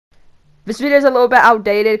This video is a little bit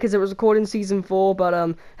outdated because it was recorded in season 4,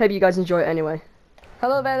 but hope you guys enjoy it anyway.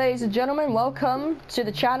 Hello there, ladies and gentlemen. Welcome to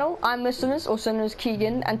the channel. I'm Listeners, also known as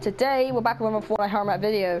Keegan, and today we're back with another Fortnite Horror Map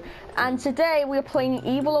video. And today we are playing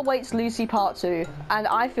Evil Awaits Lucy Part 2, and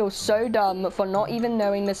I feel so dumb for not even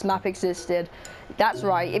knowing this map existed. That's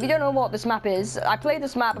right. If you don't know what this map is, I played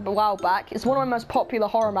this map a while back. It's one of my most popular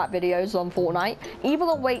horror map videos on Fortnite.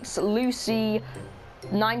 Evil Awaits Lucy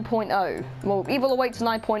 9.0. Well, Evil Awaits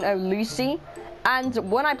 9.0 Lucy. And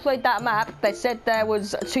when I played that map, they said there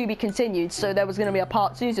was to be continued, so there was going to be a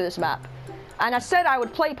part 2 to this map. And I said I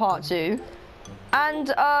would play part 2,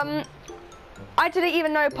 and I didn't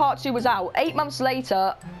even know part 2 was out. 8 months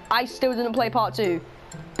later, I still didn't play part 2.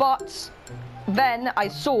 But then I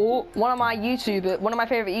saw one of my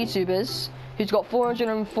favorite YouTubers, who's got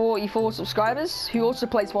 444 subscribers, who also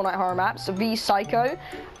plays Fortnite horror maps, V Psycho.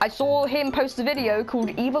 I saw him post a video called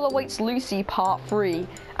Evil Awaits Lucy Part 3, and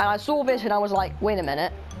I saw this and I was like, wait a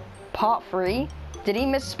minute, Part 3? Did he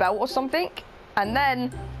misspell or something? And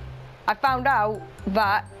then I found out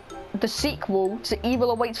that the sequel to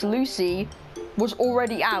Evil Awaits Lucy was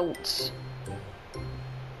already out.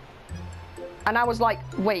 And I was like,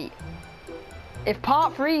 wait, if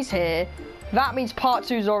Part 3's here, that means Part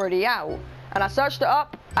 2's already out. And I searched it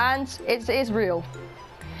up, and it is real.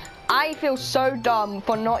 I feel so dumb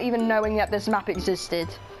for not even knowing that this map existed.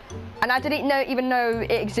 And I didn't even know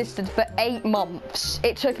it existed for 8 months.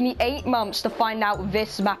 It took me 8 months to find out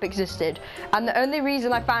this map existed. And the only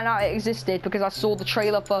reason I found out it existed because I saw the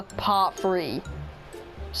trailer for Part 3.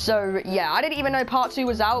 So, yeah, I didn't even know Part 2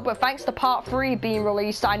 was out, but thanks to Part 3 being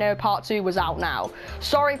released, I know Part 2 was out now.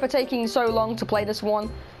 Sorry for taking so long to play this one,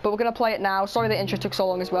 but we're going to play it now. Sorry the intro took so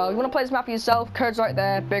long as well. If you want to play this map for yourself, code's right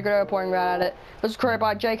there, big video pointing right at it. This was created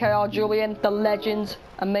by JKR Julian, the legend,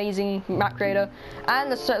 amazing map creator, and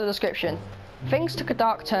let's set the description. Things took a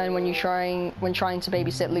dark turn when trying to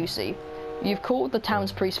babysit Lucy. You've called the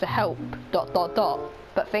town's priest for help, ...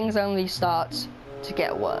 but things only start to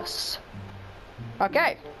get worse.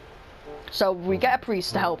 Okay, so we get a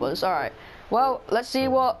priest to help us. Alright, well, let's see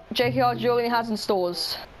what JKR Julian has in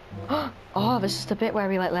stores. Oh, this is the bit where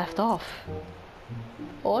we left off.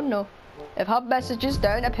 Oh no. If hub messages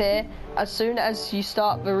don't appear as soon as you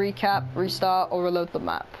start the recap, restart, or reload the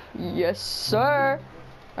map. Yes, sir.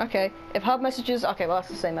 Okay, if hub messages... Okay, well, that's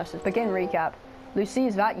the same message. Begin recap. Lucy,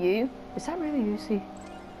 is that you? Is that really Lucy?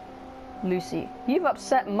 Lucy, you've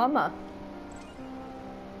upset Mama.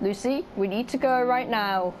 Lucy, we need to go right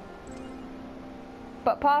now.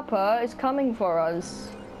 But Papa is coming for us.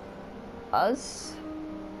 Us?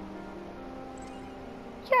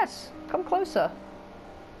 Yes, come closer.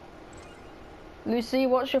 Lucy,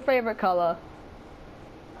 what's your favorite color?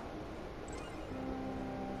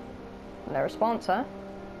 No response, huh?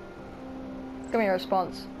 Give me a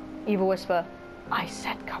response. Evil whisper. I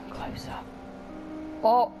said come closer.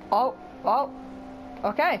 Oh.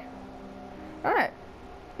 Okay. Alright.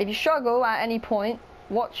 If you struggle at any point,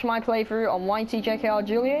 watch my playthrough on YTJKR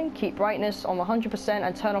Julian, keep brightness on 100%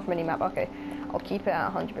 and turn off minimap. Okay, I'll keep it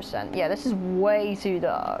at 100%. Yeah, this is way too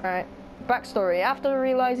dark. Alright, backstory. After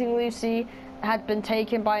realizing Lucy had been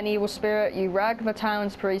taken by an evil spirit, you rag the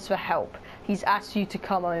town's priest for help. He's asked you to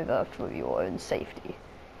come over for your own safety.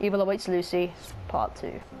 Evil Awaits Lucy, Part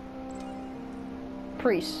 2.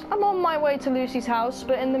 Priest, I'm on my way to Lucy's house,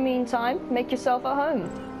 but in the meantime, make yourself at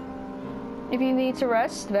home. If you need to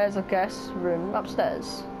rest, there's a guest room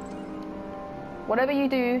upstairs. Whatever you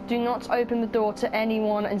do, do not open the door to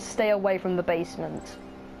anyone and stay away from the basement.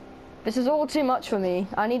 This is all too much for me.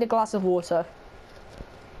 I need a glass of water.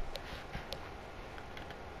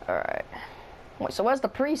 Alright. Wait, so where's the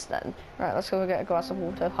priest then? Alright, let's go get a glass of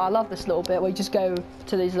water. I love this little bit where you just go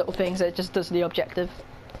to these little things and it just does the objective.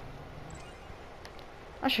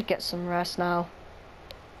 I should get some rest now.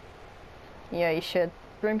 Yeah, you should.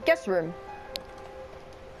 Guest room.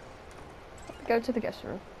 Go to the guest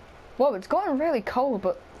room. Whoa, it's gotten really cold,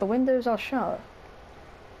 but the windows are shut.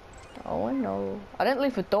 Oh no. I didn't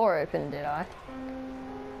leave the door open, did I?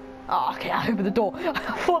 Oh, okay, I opened the door.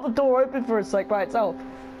 I thought the door opened for a sec by itself.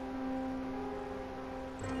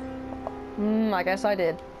 I guess I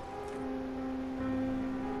did.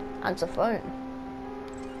 Answer phone.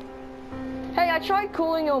 Hey, I tried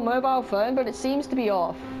calling your mobile phone, but it seems to be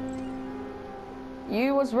off.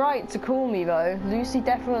 You was right to call me though. Lucy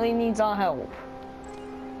definitely needs our help.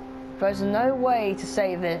 There's no way to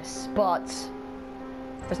say this, but...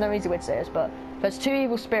 There's no easy way to say this, but... There's 2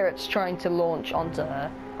 evil spirits trying to launch onto her.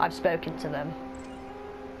 I've spoken to them.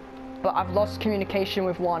 But I've lost communication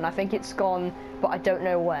with one. I think it's gone, but I don't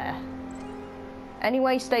know where.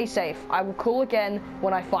 Anyway, stay safe. I will call again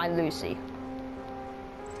when I find Lucy.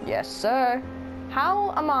 Yes, sir.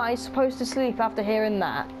 How am I supposed to sleep after hearing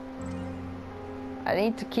that? I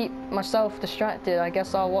need to keep myself distracted. I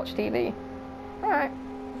guess I'll watch TV. Alright.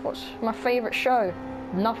 What's my favourite show?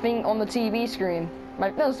 Nothing on the TV screen.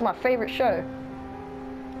 This is my favourite show.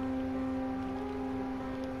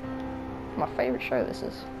 My favourite show, this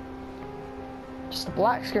is. Just a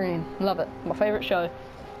black screen. Love it. My favourite show.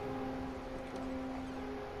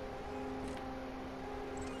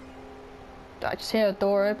 Did I just hear a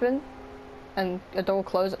door open? And a door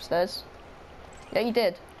close upstairs? Yeah, you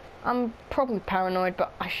did. I'm probably paranoid,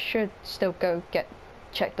 but I should still go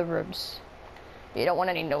check the rooms. You don't want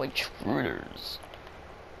any no intruders.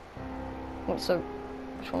 Wait, so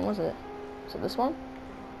which one was it? Is it this one?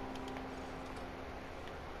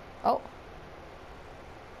 Oh.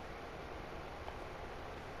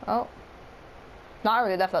 Oh. No, I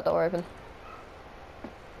already left that door open.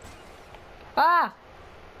 Ah!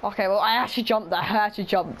 Okay, well, I actually jumped there. I actually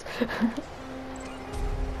jumped.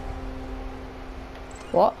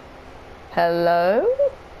 What? Hello?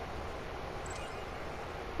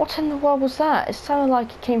 What in the world was that? It sounded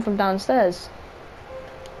like it came from downstairs.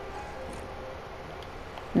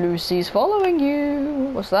 Lucy's following you.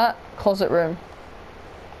 What's that? Closet room.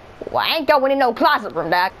 Well, I ain't going in no closet room,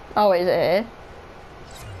 Dad. Oh, is it here?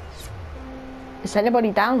 Is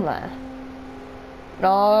anybody down there?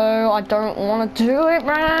 No, I don't want to do it,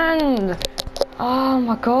 man. Oh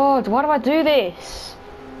my god, why do I do this?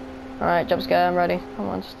 Alright, jump scare, I'm ready. Come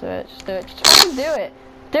on, just do it, just do it. Just fucking do it.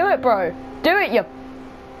 Do it, bro. Do it, you...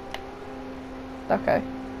 Okay.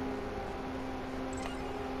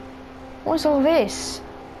 What is all this?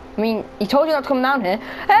 I mean, he told you not to come down here.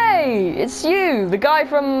 Hey, it's you, the guy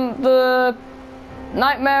from the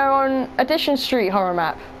Nightmare on Addition Street horror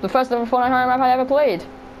map. The first ever Fortnite horror map I ever played.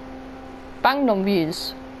 Banged on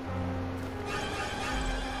views.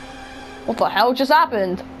 What the hell just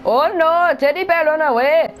happened? Oh no, teddy bear run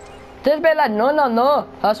away. Teddy bear like, no, no, no.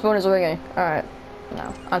 Her phone is ringing. Alright,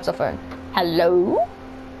 now, answer phone. Hello?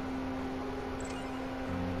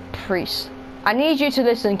 Priest. I need you to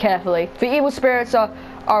listen carefully. The evil spirits are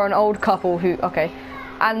an old couple who, okay.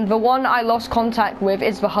 And the one I lost contact with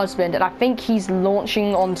is the husband, and I think he's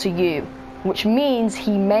launching onto you. Which means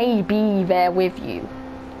he may be there with you.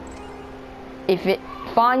 If it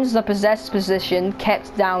finds the possessed position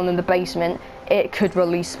kept down in the basement, it could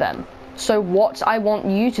release them. So what I want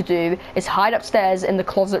you to do is hide upstairs in the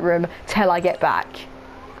closet room till I get back.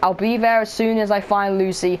 I'll be there as soon as I find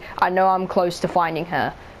Lucy. I know I'm close to finding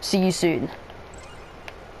her. See you soon.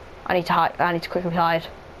 I need to hide. I need to quickly hide.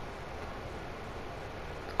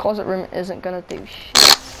 The closet room isn't gonna do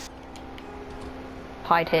shit.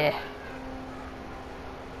 Hide here.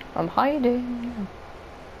 I'm hiding.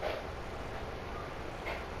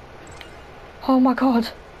 Oh my god.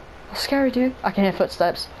 That's scary, dude. I can hear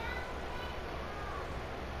footsteps.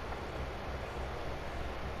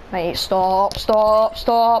 Mate, stop, stop,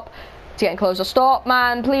 stop. It's getting closer. Stop,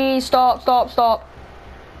 man, please. Stop, stop, stop.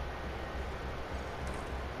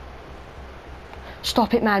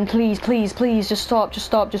 Stop it, man, please, please, please. Just stop, just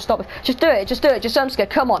stop, just stop. Just do it, just do it. Just jump scare.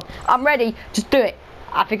 Come on. I'm ready. Just do it.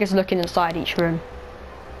 I think it's looking inside each room.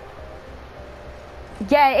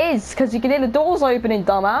 Yeah, it is, because you can hear the doors opening,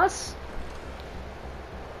 dumbass.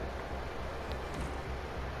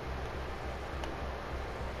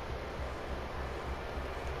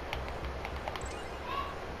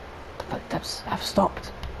 Footsteps have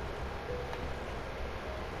stopped.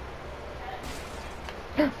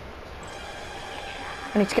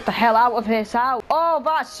 I need to get the hell out of this house. Oh,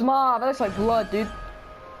 that's smart. That looks like blood, dude.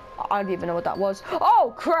 I don't even know what that was.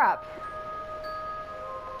 Oh, crap.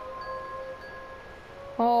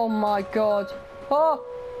 Oh, my God. Oh.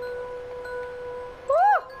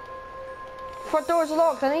 Oh. Front door's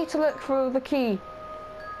locked. I need to look for the key.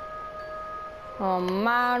 Oh,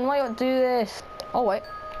 man. Why don't do this? Oh, wait.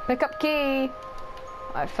 Pick up key.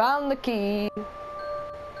 I found the key.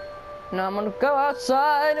 Now I'm gonna go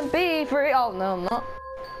outside and be free. Oh, no, I'm not.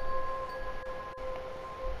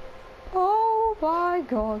 Oh my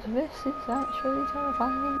god, this is actually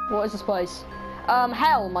terrifying. What is this place?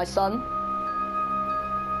 Hell, my son.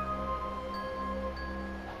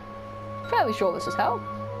 Fairly sure this is hell.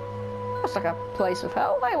 That's like a place of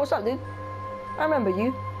hell. Hey, what's up, dude? I remember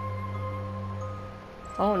you.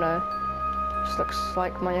 Oh no. This looks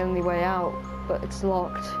like my only way out, but it's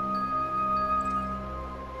locked.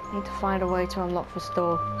 I need to find a way to unlock this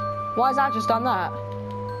door. Why has that just done that?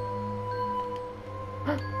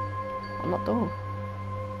 I'm not done.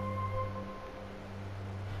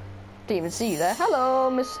 Didn't even see you there.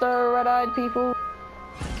 Hello, Mr. Red-Eyed People.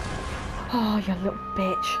 Oh, you little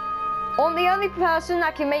bitch. I'm the only person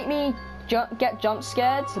that can make me get jump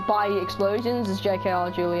scared by explosions is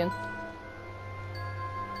JKR Julian.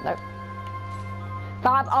 No.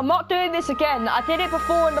 Fab, I'm not doing this again. I did it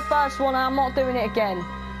before in the first one, and I'm not doing it again.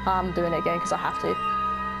 I'm doing it again because I have to.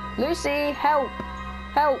 Lucy, help.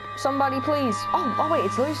 Help, somebody please. Oh wait,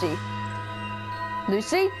 it's Lucy.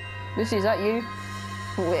 Lucy? Lucy, is that you?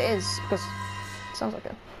 Oh, it is, because it sounds like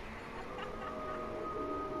it.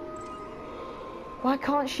 Why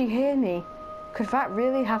can't she hear me? Could that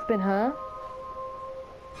really have been her?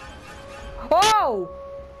 Whoa!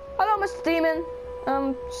 Hello, Mr. Demon.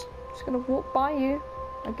 Just gonna walk by you,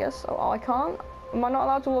 I guess. Oh, I can't? Am I not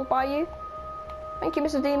allowed to walk by you? Thank you,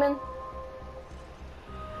 Mr. Demon.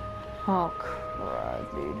 Oh,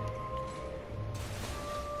 crap, dude.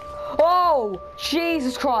 Oh,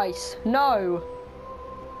 Jesus Christ, no.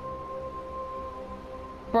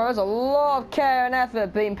 Bro, there's a lot of care and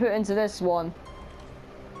effort being put into this one.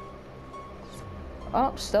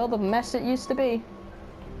 Oh, still the mess it used to be.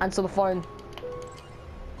 Answer the phone.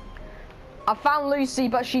 I found Lucy,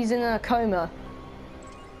 but she's in a coma.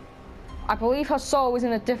 I believe her soul is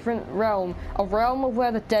in a different realm, a realm of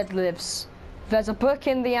where the dead lives. There's a book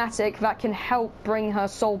in the attic that can help bring her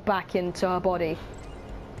soul back into her body.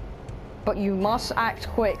 But you must act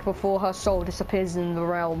quick before her soul disappears in the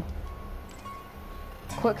realm.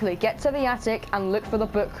 Quickly, get to the attic and look for the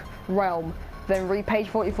book realm. Then read page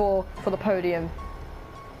 44 for the podium.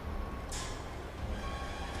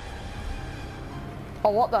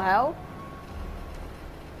 Oh, what the hell?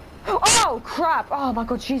 Oh, crap! Oh my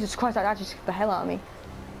god, Jesus Christ, that just scared the hell out of me.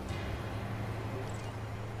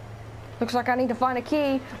 Looks like I need to find a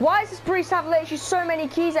key. Why does this priest have literally so many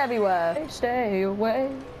keys everywhere? Stay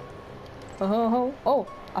away. Oh,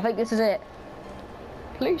 I think this is it.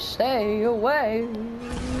 Please stay away.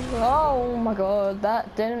 Oh my god,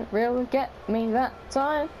 that didn't really get me that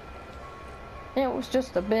time. It was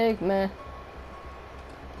just a big meh.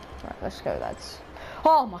 Right, let's go, lads.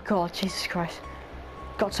 Oh my god, Jesus Christ.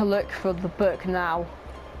 Got to look for the book now.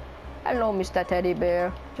 Hello, Mr. Teddy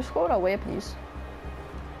Bear. Just go away, please.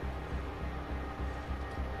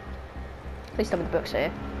 Please tell me the book's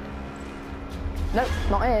here. Nope,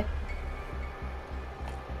 not here.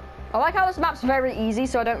 I like how this map's very easy,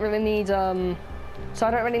 so I don't really need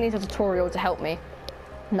a tutorial to help me.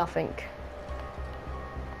 Nothing.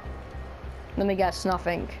 Let me guess,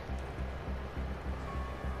 nothing.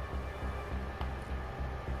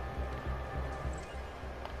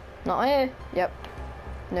 Not here. Yep.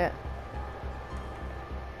 Yeah.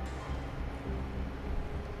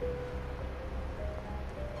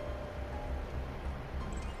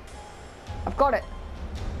 I've got it.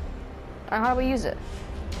 And how do we use it?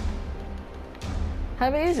 How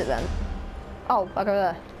do we use it then? Oh, I'll go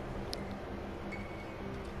there.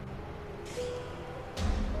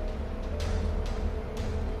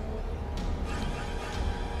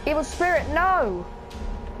 Evil spirit, no!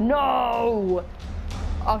 No!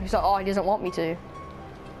 Oh, he's like, oh, he doesn't want me to.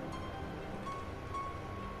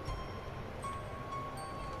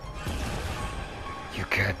 You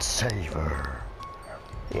can't save her.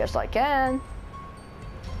 Yes, I can.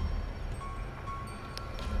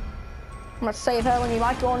 I'm gonna save her whether you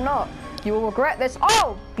like it or not. You will regret this.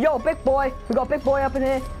 Oh! Yo, big boy. We got a big boy up in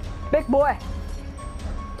here. Big boy.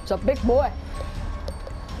 It's a big boy.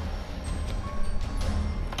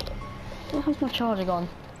 How's my charger gone?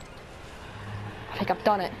 I think I've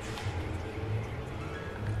done it.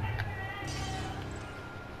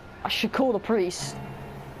 I should call the priest.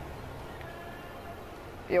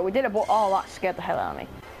 Yeah, we did it, but oh, that scared the hell out of me.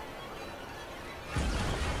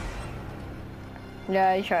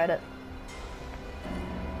 Yeah, you tried it.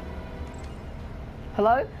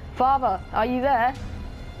 Hello? Father, are you there?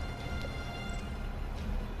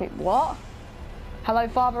 Wait, what? Hello,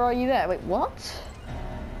 Father, are you there? Wait, what?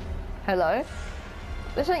 Hello?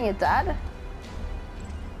 This ain't your dad?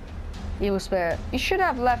 Evil spirit. You should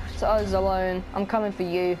have left us alone. I'm coming for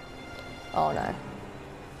you. Oh no.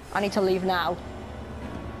 I need to leave now.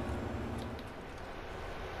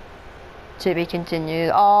 To be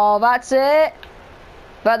continued. Oh, that's it?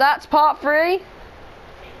 But that's part 3?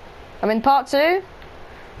 I'm in part 2?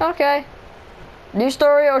 Okay. New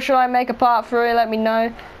story, or should I make a part 3? Let me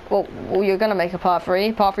know. Well, you're gonna make a part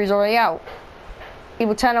 3. Part 3's already out.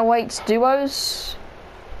 Evil 10 awaits duos.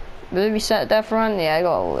 Movie set death run. Yeah, I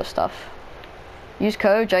got all this stuff. Use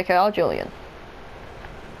code JKR Julian.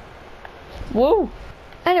 Woo!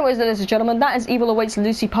 Anyways, ladies and gentlemen, that is Evil Awaits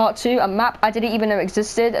Lucy Part 2, a map I didn't even know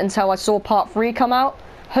existed until I saw Part 3 come out.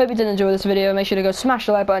 Hope you did enjoy this video. Make sure to go smash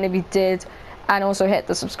the like button if you did, and also hit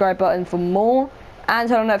the subscribe button for more, and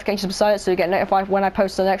turn on notifications beside it so you get notified when I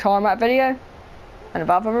post the next horror map video. And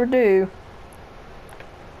without further ado,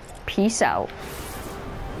 Peace out.